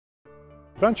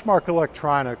Benchmark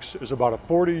Electronics is about a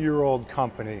 40-year-old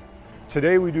company.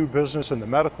 Today we do business in the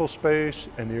medical space,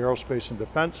 in the aerospace and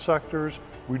defense sectors.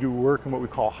 We do work in what we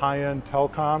call high-end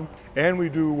telecom, and we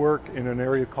do work in an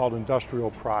area called industrial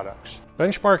products.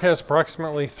 Benchmark has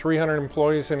approximately 300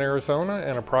 employees in Arizona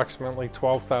and approximately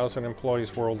 12,000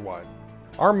 employees worldwide.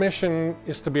 Our mission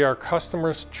is to be our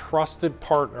customers' trusted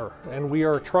partner, and we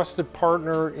are a trusted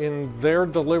partner in their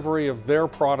delivery of their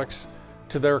products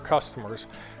to their customers.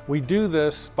 We do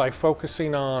this by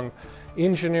focusing on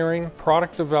engineering,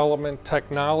 product development,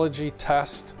 technology,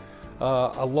 test,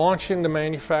 a launch into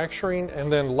manufacturing,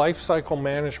 and then life cycle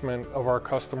management of our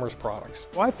customers' products.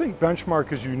 Well, I think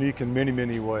Benchmark is unique in many,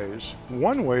 many ways.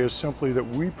 One way is simply that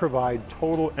we provide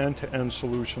total end-to-end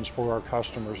solutions for our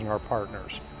customers and our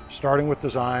partners, starting with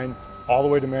design, all the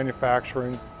way to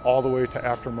manufacturing, all the way to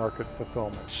aftermarket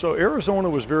fulfillment. So Arizona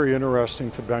was very interesting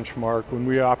to Benchmark when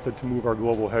we opted to move our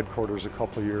global headquarters a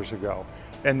couple of years ago.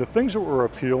 And the things that were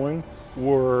appealing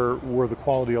were the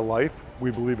quality of life, we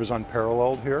believe is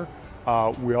unparalleled here.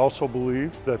 We also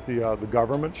believe that the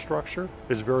government structure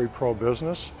is very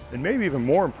pro-business, and maybe even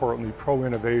more importantly,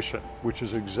 pro-innovation, which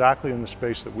is exactly in the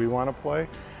space that we want to play.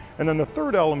 And then the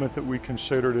third element that we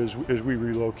considered as we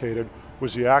relocated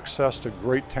was the access to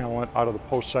great talent out of the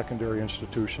post-secondary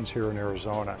institutions here in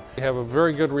Arizona. We have a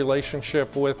very good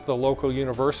relationship with the local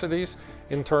universities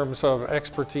in terms of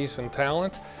expertise and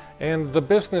talent, and the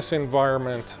business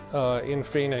environment in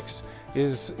Phoenix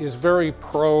is very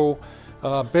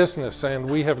pro-business, and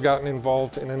we have gotten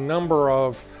involved in a number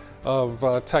of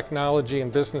technology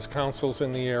and business councils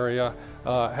in the area,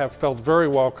 have felt very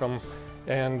welcome,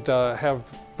 and have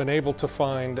been able to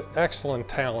find excellent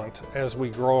talent as we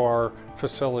grow our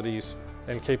facilities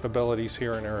and capabilities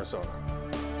here in Arizona.